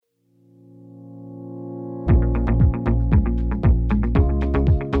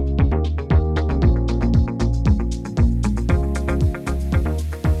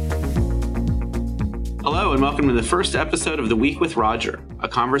welcome to the first episode of The Week with Roger, a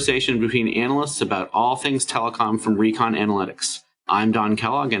conversation between analysts about all things telecom from Recon Analytics. I'm Don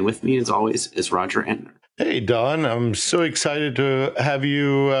Kellogg, and with me, as always, is Roger Entner. Hey, Don. I'm so excited to have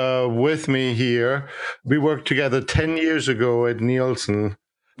you with me here. We worked together 10 years ago at Nielsen.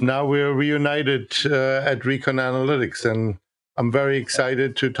 Now we're reunited at Recon Analytics, and I'm very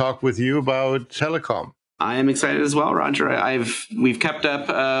excited to talk with you about telecom. I am excited as well, Roger. We've kept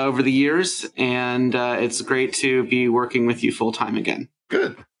up over the years, and it's great to be working with you full time again.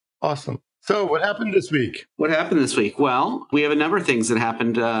 Good. Awesome. So what happened this week? Well, we have a number of things that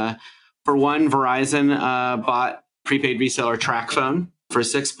happened. For one, Verizon bought prepaid reseller Tracfone for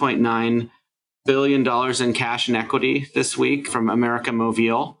 $6.9 billion in cash and equity this week from América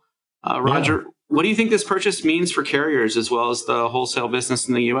Móvil. Roger, What do you think this purchase means for carriers as well as the wholesale business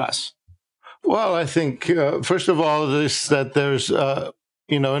in the U.S.? Well, I think, first of all, that there's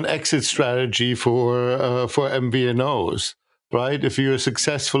an exit strategy for MVNOs, right? If you're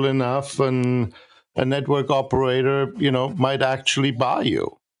successful enough, and a network operator, might actually buy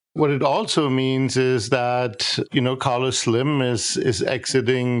you. What it also means is that, Carlos Slim is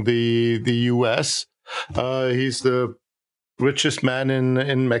exiting the U.S. He's the richest man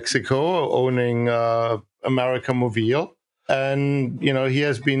in Mexico, owning América Móvil. And, he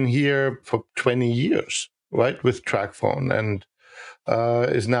has been here for 20 years, right, with Tracfone, and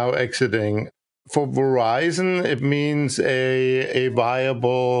is now exiting. For Verizon, it means a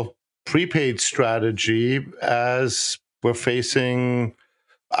viable prepaid strategy as we're facing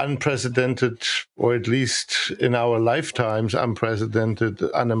unprecedented, or at least in our lifetimes, unprecedented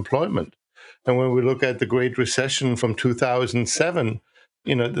unemployment. And when we look at the Great Recession from 2007,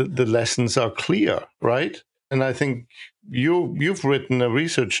 the lessons are clear, right? And I think you've written a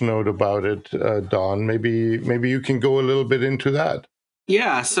research note about it, Don. Maybe you can go a little bit into that.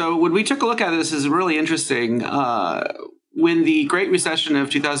 Yeah. So when we took a look at this, is really interesting. When the Great Recession of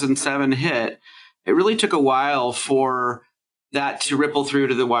 2007 hit, it really took a while for that to ripple through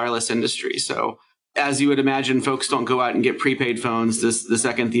to the wireless industry. So as you would imagine, folks don't go out and get prepaid phones the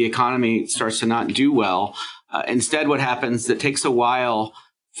second the economy starts to not do well. Instead, what happens, it takes a while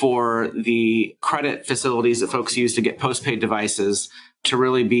for the credit facilities that folks use to get postpaid devices to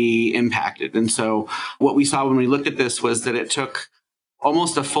really be impacted. And so what we saw when we looked at this was that it took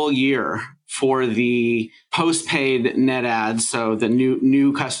almost a full year for the postpaid net adds, so the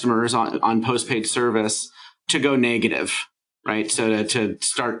new customers on postpaid service, to go negative, right? So to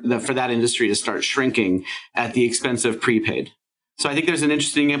start for that industry to start shrinking at the expense of prepaid. So I think there's an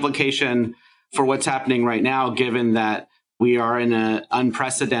interesting implication for what's happening right now, given that we are in an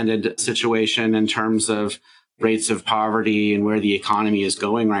unprecedented situation in terms of rates of poverty and where the economy is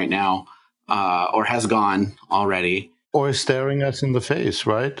going right now, or has gone already. Or is staring us in the face,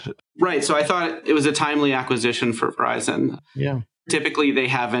 right? Right. So I thought it was a timely acquisition for Verizon. Yeah. Typically, they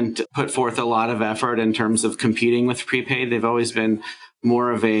haven't put forth a lot of effort in terms of competing with prepaid. They've always been more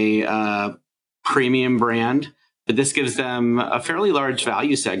of a premium brand, but this gives them a fairly large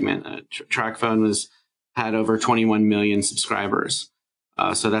value segment. Tracfone had over 21 million subscribers.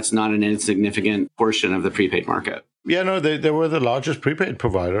 So that's not an insignificant portion of the prepaid market. Yeah, no, they were the largest prepaid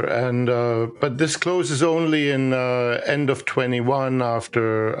provider, and but this closes only in end of 21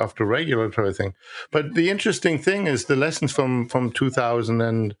 after regulatory thing. But the interesting thing is the lessons from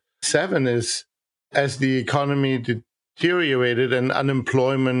 2007 is, as the economy deteriorated and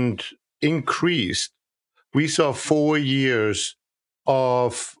unemployment increased, we saw 4 years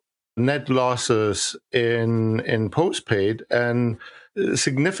of net losses in postpaid and a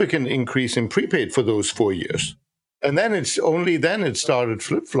significant increase in prepaid for those 4 years. And then it started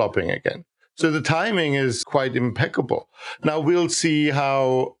flip-flopping again. So the timing is quite impeccable. Now we'll see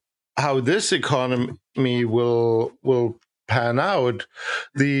how this economy will pan out.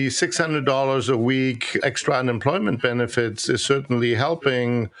 The $600 a week extra unemployment benefits is certainly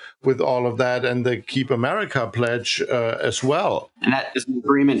helping with all of that, and the Keep America pledge as well. And that is an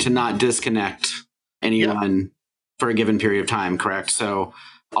agreement to not disconnect anyone for a given period of time, correct? So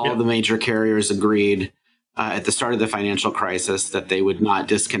all of the major carriers agreed at the start of the financial crisis that they would not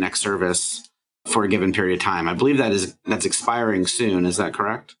disconnect service for a given period of time. I believe that's expiring soon. Is that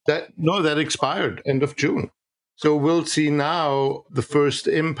correct? That expired end of June. So we'll see now the first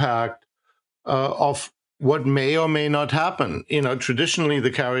impact of what may or may not happen. Traditionally,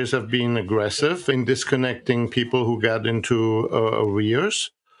 the carriers have been aggressive in disconnecting people who got into arrears.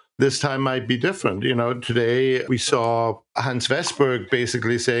 This time might be different. Today we saw Hans Vestberg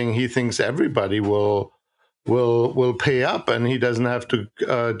basically saying he thinks everybody will pay up and he doesn't have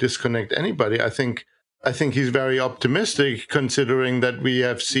to disconnect anybody. I think I think he's very optimistic, considering that we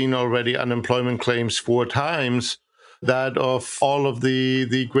have seen already unemployment claims 4 times that of all of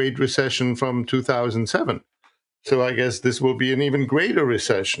the Great Recession from 2007. So I guess this will be an even greater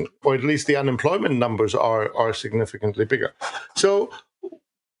recession, or at least the unemployment numbers are significantly bigger. So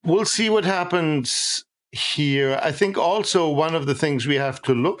we'll see what happens here. I think also one of the things we have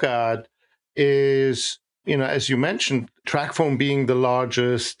to look at is, as you mentioned, Tracfone being the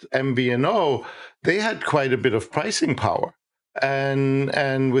largest MVNO, they had quite a bit of pricing power.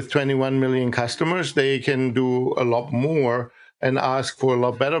 And with 21 million customers, they can do a lot more and ask for a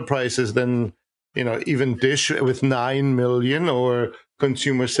lot better prices than, even Dish with 9 million, or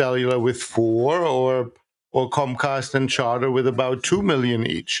Consumer Cellular with 4, or Comcast and Charter with about 2 million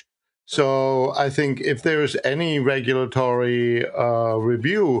each. So I think if there's any regulatory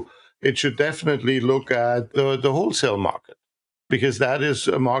review, it should definitely look at the wholesale market, because that is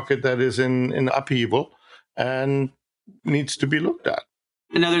a market that is in upheaval and needs to be looked at.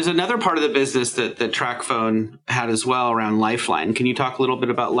 And now there's another part of the business that Tracfone had as well around Lifeline. Can you talk a little bit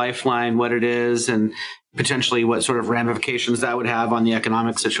about Lifeline, what it is, and potentially what sort of ramifications that would have on the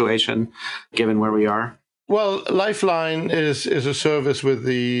economic situation, given where we are? Well, Lifeline is a service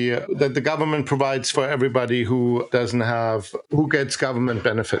that the government provides for everybody who gets government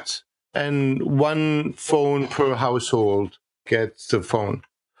benefits. And one phone per household gets the phone.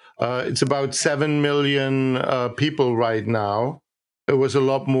 It's about 7 million people right now. It was a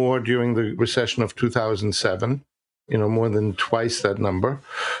lot more during the recession of 2007, more than twice that number.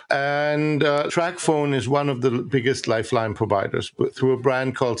 And Tracfone is one of the biggest Lifeline providers through a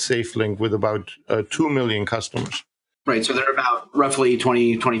brand called SafeLink with about 2 million customers. Right. So they're about roughly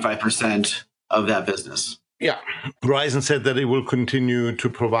 25% of that business. Yeah. Verizon said that it will continue to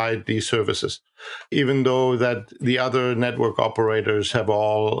provide these services, even though that the other network operators have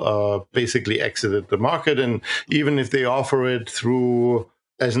all basically exited the market. And even if they offer it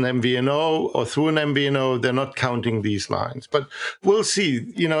as an MVNO or through an MVNO, they're not counting these lines. But we'll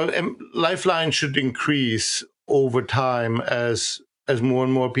see. Lifeline should increase over time as more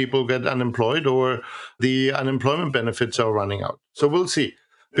and more people get unemployed or the unemployment benefits are running out. So we'll see.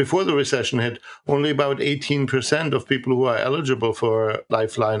 Before the recession hit, only about 18% of people who are eligible for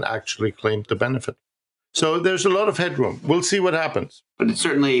Lifeline actually claimed the benefit. So there's a lot of headroom. We'll see what happens. But it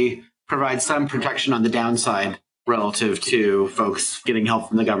certainly provides some protection on the downside relative to folks getting help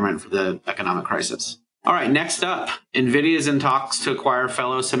from the government for the economic crisis. All right, next up, NVidia is in talks to acquire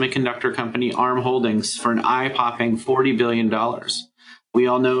fellow semiconductor company ARM Holdings for an eye-popping $40 billion. We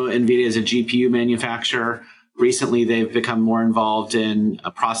all know NVIDIA is a GPU manufacturer. Recently, they've become more involved in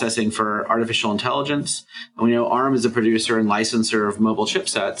processing for artificial intelligence. And we know ARM is a producer and licensor of mobile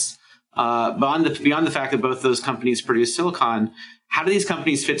chipsets. Beyond the fact that both those companies produce silicon, how do these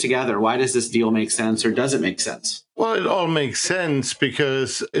companies fit together? Why does this deal make sense, or does it make sense? Well, it all makes sense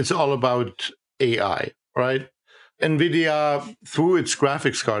because it's all about AI, right? NVIDIA, through its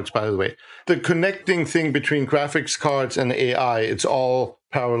graphics cards, by the way, the connecting thing between graphics cards and AI, it's all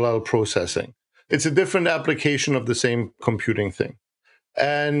parallel processing. It's a different application of the same computing thing.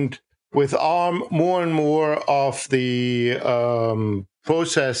 And with ARM, more and more of the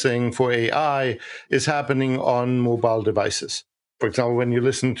processing for AI is happening on mobile devices. For example, when you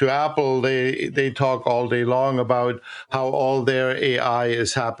listen to Apple, they talk all day long about how all their AI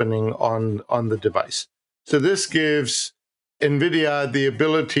is happening on the device. So this gives NVIDIA the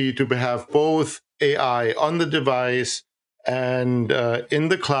ability to have both AI on the device and in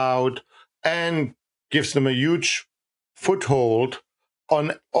the cloud, and gives them a huge foothold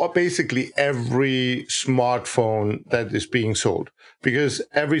on basically every smartphone that is being sold, because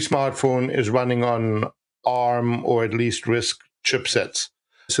every smartphone is running on ARM or at least RISC chipsets.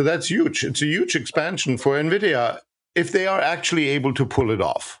 So that's huge. It's a huge expansion for NVIDIA if they are actually able to pull it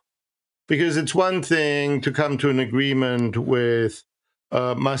off. Because it's one thing to come to an agreement with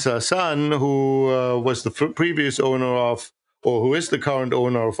Masa Son, who was the previous owner of, or who is the current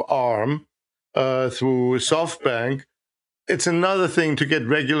owner of ARM, through SoftBank. It's another thing to get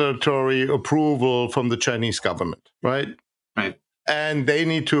regulatory approval from the Chinese government, right? Right. And they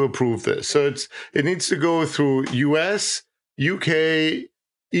need to approve this. So it needs to go through US, UK,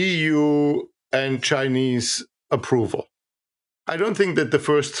 EU, and Chinese approval. I don't think that the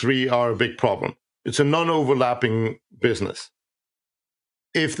first three are a big problem. It's a non-overlapping business.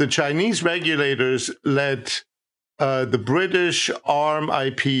 If the Chinese regulators let the British ARM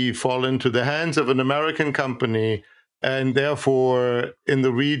IP fall into the hands of an American company, and therefore in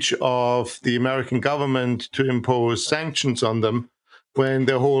the reach of the American government to impose sanctions on them, when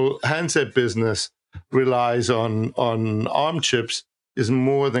their whole handset business relies on ARM chips, is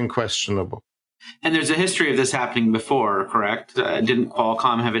more than questionable. And there's a history of this happening before, correct? Didn't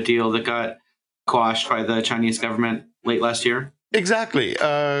Qualcomm have a deal that got quashed by the Chinese government late last year? Exactly.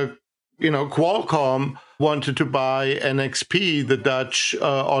 Qualcomm wanted to buy NXP, the Dutch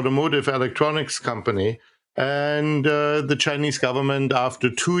automotive electronics company. And the Chinese government, after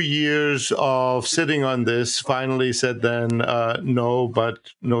 2 years of sitting on this, finally said then, no,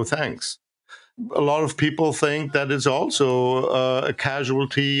 but no thanks. A lot of people think that is also a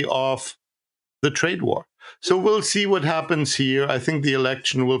casualty of the trade war. So we'll see what happens here. I think the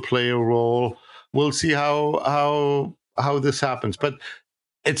election will play a role. We'll see how this happens. But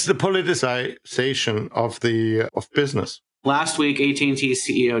it's the politicization of business. Last week, AT&T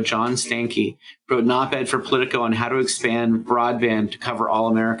CEO John Stankey wrote an op-ed for Politico on how to expand broadband to cover all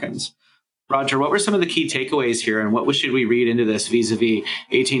Americans. Roger, what were some of the key takeaways here, and what should we read into this vis-a-vis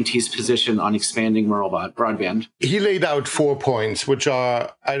AT&T's position on expanding rural broadband? He laid out 4 points, which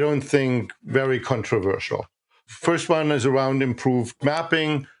are, I don't think, very controversial. First one is around improved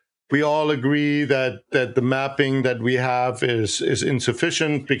mapping. We all agree that the mapping that we have is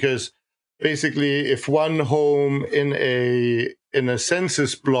insufficient, because basically if one home in a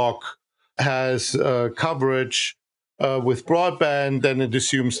census block has coverage with broadband, then it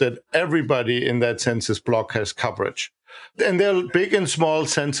assumes that everybody in that census block has coverage. And there are big and small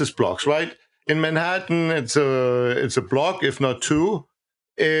census blocks, right? In Manhattan, it's a block, if not two.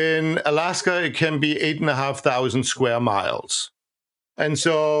 In Alaska, it can be 8,500 square miles. And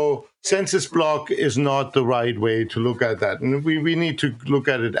so census block is not the right way to look at that. And we need to look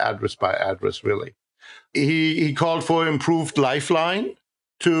at it address by address, really. He called for improved Lifeline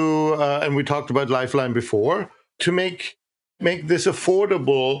and we talked about Lifeline before, to make this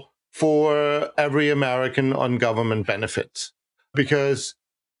affordable for every American on government benefits. Because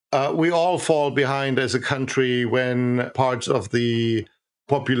we all fall behind as a country when parts of the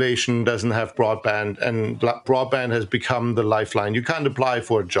population doesn't have broadband, and broadband has become the lifeline. You can't apply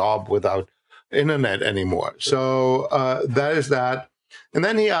for a job without internet anymore. So that is that. And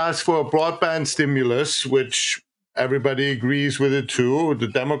then he asked for a broadband stimulus, which everybody agrees with it too. The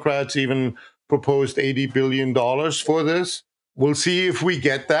Democrats even proposed $80 billion for this. We'll see if we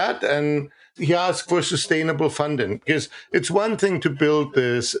get that. And he asked for sustainable funding, because it's one thing to build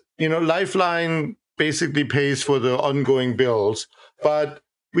this. Lifeline basically pays for the ongoing bills, but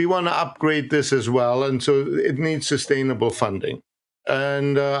we want to upgrade this as well. And so it needs sustainable funding.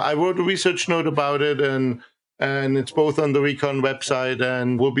 And I wrote a research note about it, and it's both on the Recon website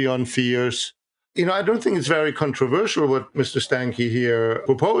and will be on Fierce. I don't think it's very controversial what Mr. Stankey here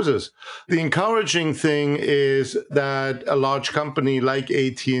proposes. The encouraging thing is that a large company like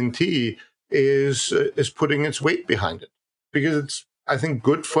AT&T is putting its weight behind it, because it's, I think,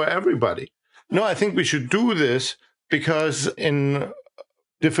 good for everybody. No, I think we should do this because in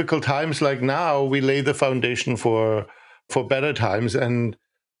difficult times like now, we lay the foundation for better times. And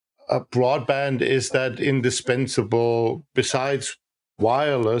broadband is that indispensable, besides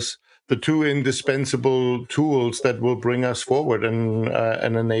wireless, the two indispensable tools that will bring us forward and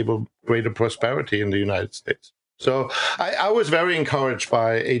enable greater prosperity in the United States. So I was very encouraged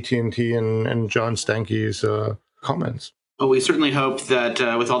by AT&T and John Stankey's comments. Well, we certainly hope that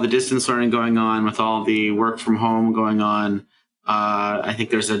with all the distance learning going on, with all the work from home going on, I think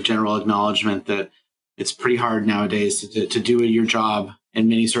there's a general acknowledgement that it's pretty hard nowadays to do your job in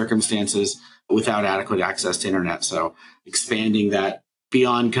many circumstances without adequate access to internet. So expanding that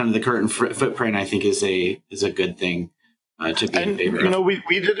beyond kind of the current footprint, I think, is a good thing to be in favor of.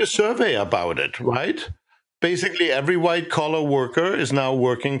 We did a survey about it, right? Basically, every white-collar worker is now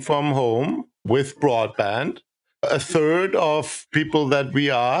working from home with broadband. A third of people that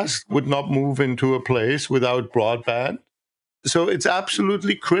we asked would not move into a place without broadband. So it's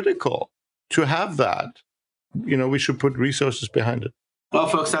absolutely critical to have that. We should put resources behind it. Well,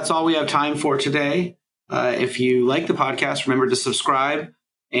 folks, that's all we have time for today. If you like the podcast, remember to subscribe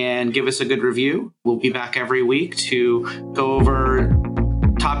and give us a good review. We'll be back every week to go over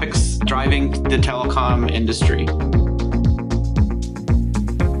topics driving the telecom industry.